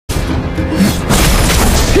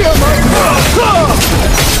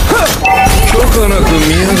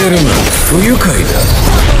The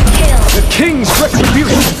king's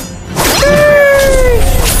retribution!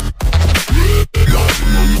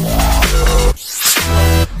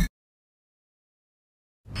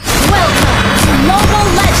 Welcome to Mobile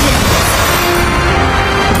Legends!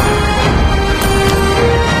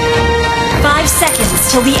 5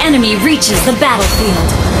 seconds till the enemy reaches the battlefield.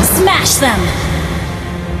 Smash them!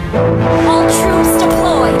 All troops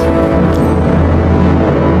deployed!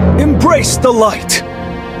 Embrace the light!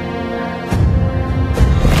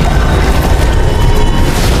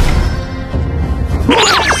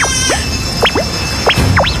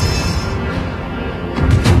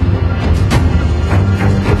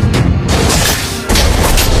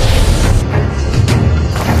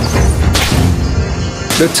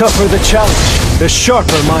 The tougher the challenge, the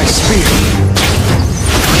sharper my spear.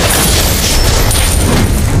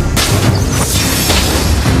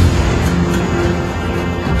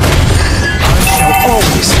 I shall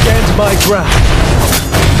always stand my ground.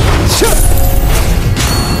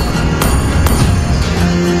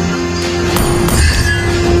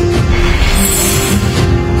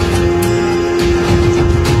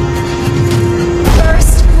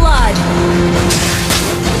 First blood!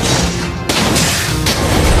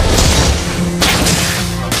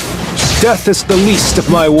 Death is the least of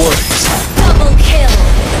my worries. Double kill!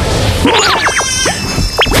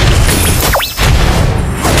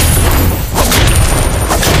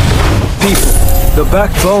 People, the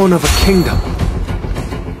backbone of a kingdom.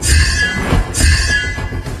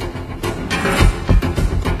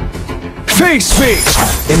 Face me!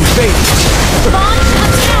 Invade! Launch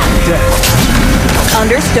attack! Death.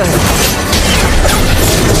 Understood.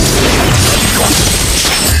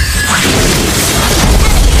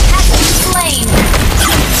 Slain!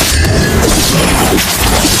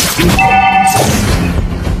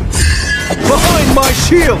 Behind my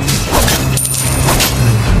shield!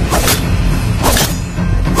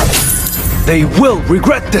 They will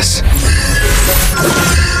regret this!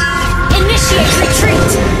 Initiate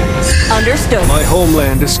retreat! Understood. My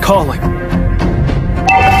homeland is calling.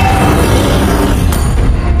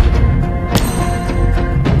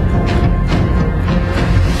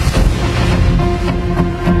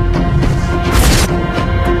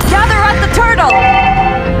 Gather at the turtle!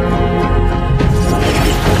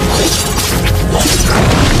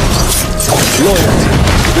 Loyalty,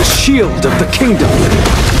 the shield of the kingdom.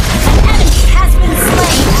 Enemy has been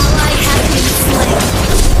slain! Ally has been slain!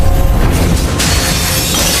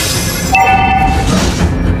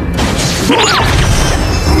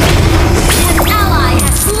 An ally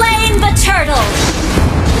has slain the turtle!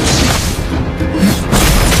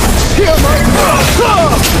 Hear my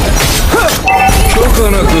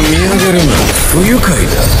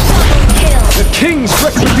Kill! The king's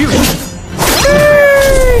retribution!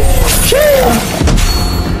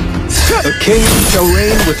 A king shall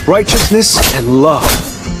reign with righteousness and love.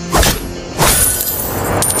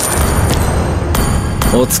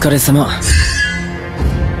 お疲れ様。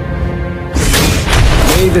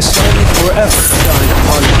 May the sun forever shine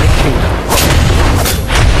upon my kingdom.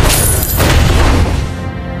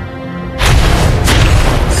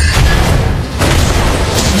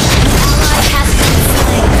 Ally has been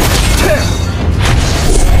slain!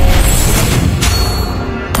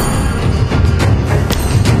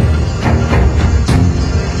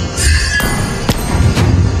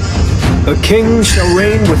 A king shall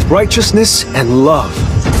reign with righteousness and love.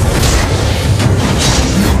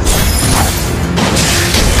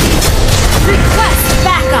 Request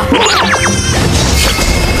backup!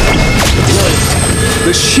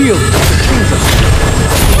 The shield of the kingdom.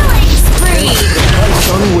 Killing spree! Christ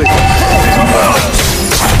on with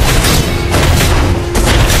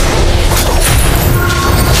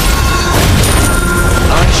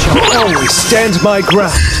I shall always stand my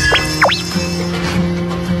ground.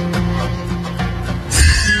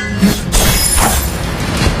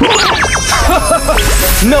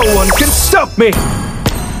 No one can stop me! An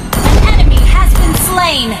enemy has been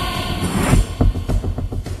slain!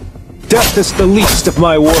 Death is the least of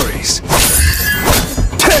my worries.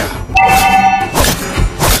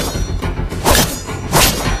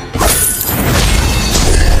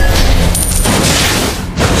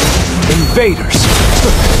 Invaders!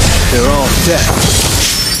 They're all dead.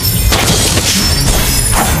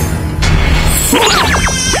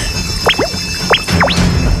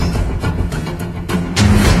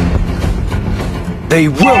 They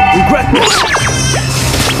will regret this!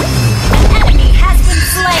 An enemy has been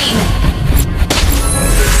slain!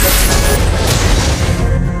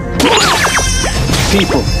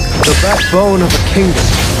 People, the backbone of a kingdom.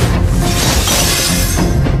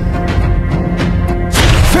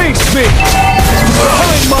 Face me!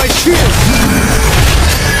 Behind my shield!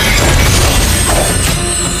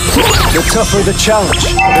 The tougher the challenge,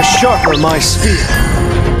 the sharper my spear.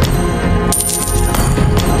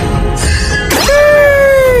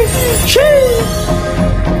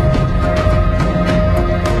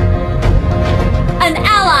 An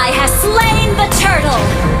ally has slain the turtle!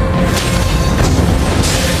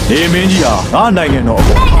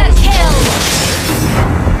 Mega kill!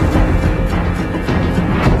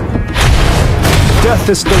 Death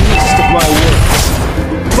is the least of my worries.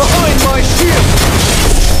 Behind my shield!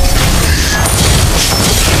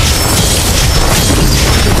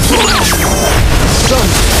 Sun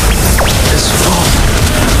is falling.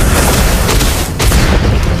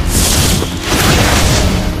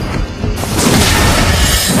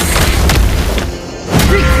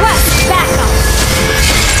 Request backup!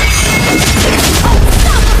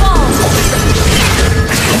 Unstoppable!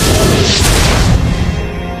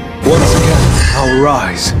 Once again, I'll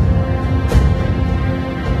rise.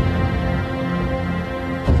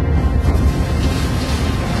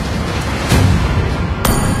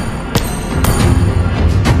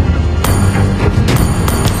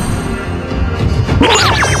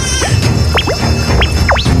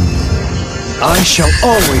 I shall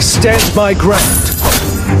always stand my ground.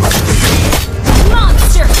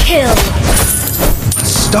 Monster kill!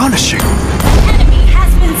 Astonishing. Enemy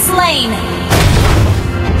has been slain!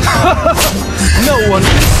 No one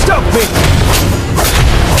can stop me!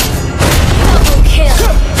 Double kill!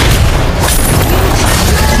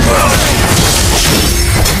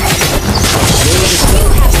 You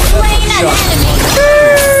have slain an enemy!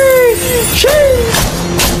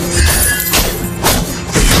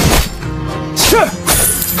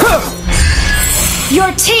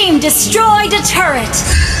 Your team destroyed a turret!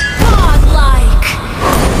 Godlike!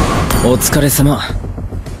 お疲れ様。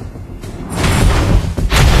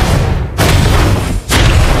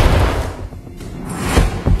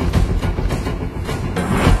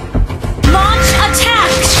 Launch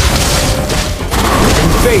attack!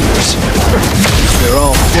 Invaders! They're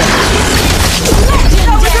all dead.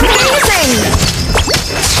 Legendary!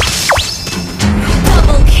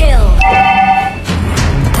 Double kill!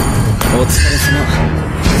 お疲れ様。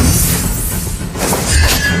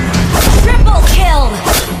 Triple kill!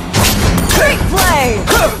 Great play!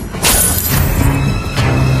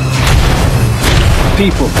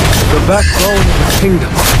 People, the backbone of the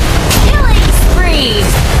kingdom. Killing spree!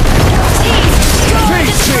 Your team destroyed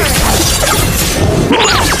the turret!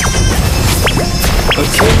 A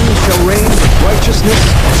king shall reign with righteousness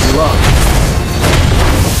and love.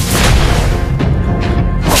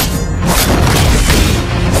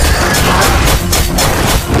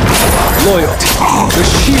 Loyalty, the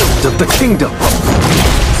shield of the kingdom.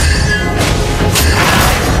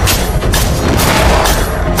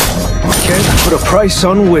 Can't put a price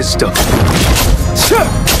on wisdom.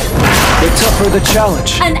 The tougher the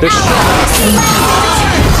challenge, An the ally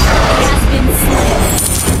has been slain.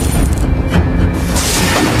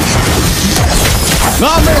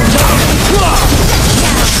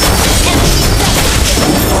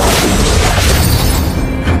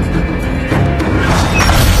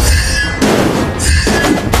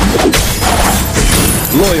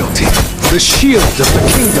 Loyalty, the shield of the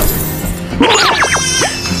kingdom.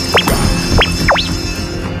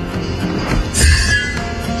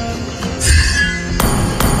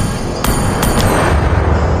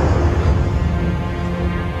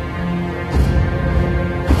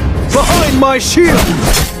 Behind my shield!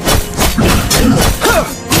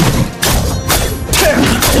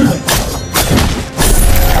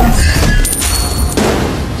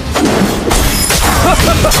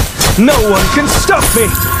 No one can stop me!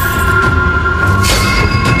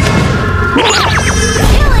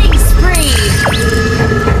 Killing spree!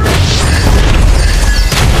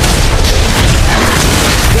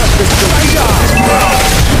 Death is the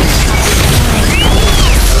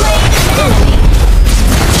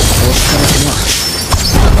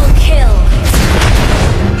Double kill!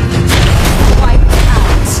 Wiped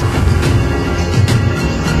out!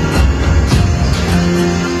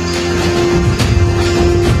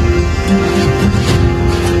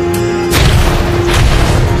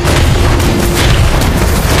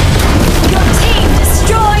 Your team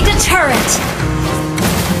destroyed a turret!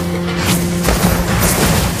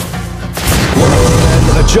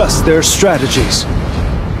 adjust their strategies.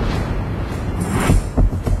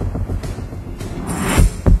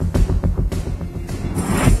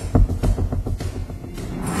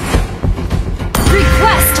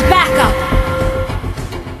 Request backup!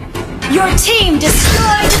 Your team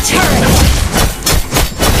destroyed a turret!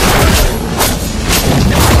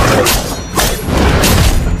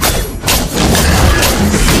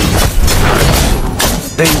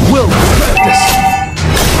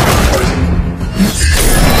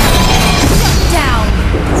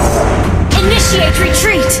 Initiate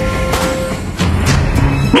retreat!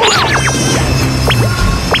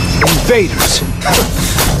 Invaders!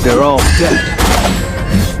 They're all dead.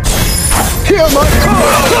 Hear my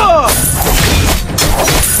call!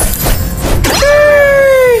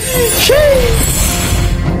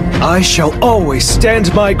 I shall always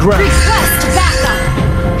stand my ground. Request backup!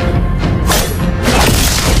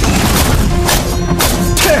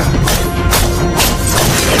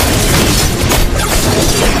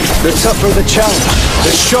 The tougher the challenge,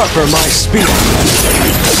 the sharper my spear.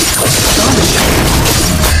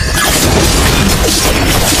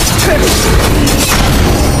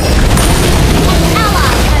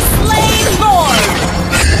 Ally has slain Lord!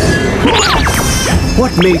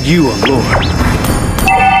 What made you a lord?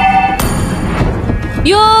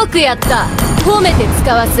 よーくやった。褒めて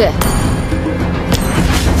使わす。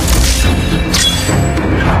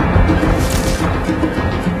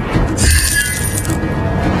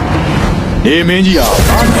你们呀，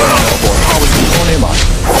俺们要不好好的嘛。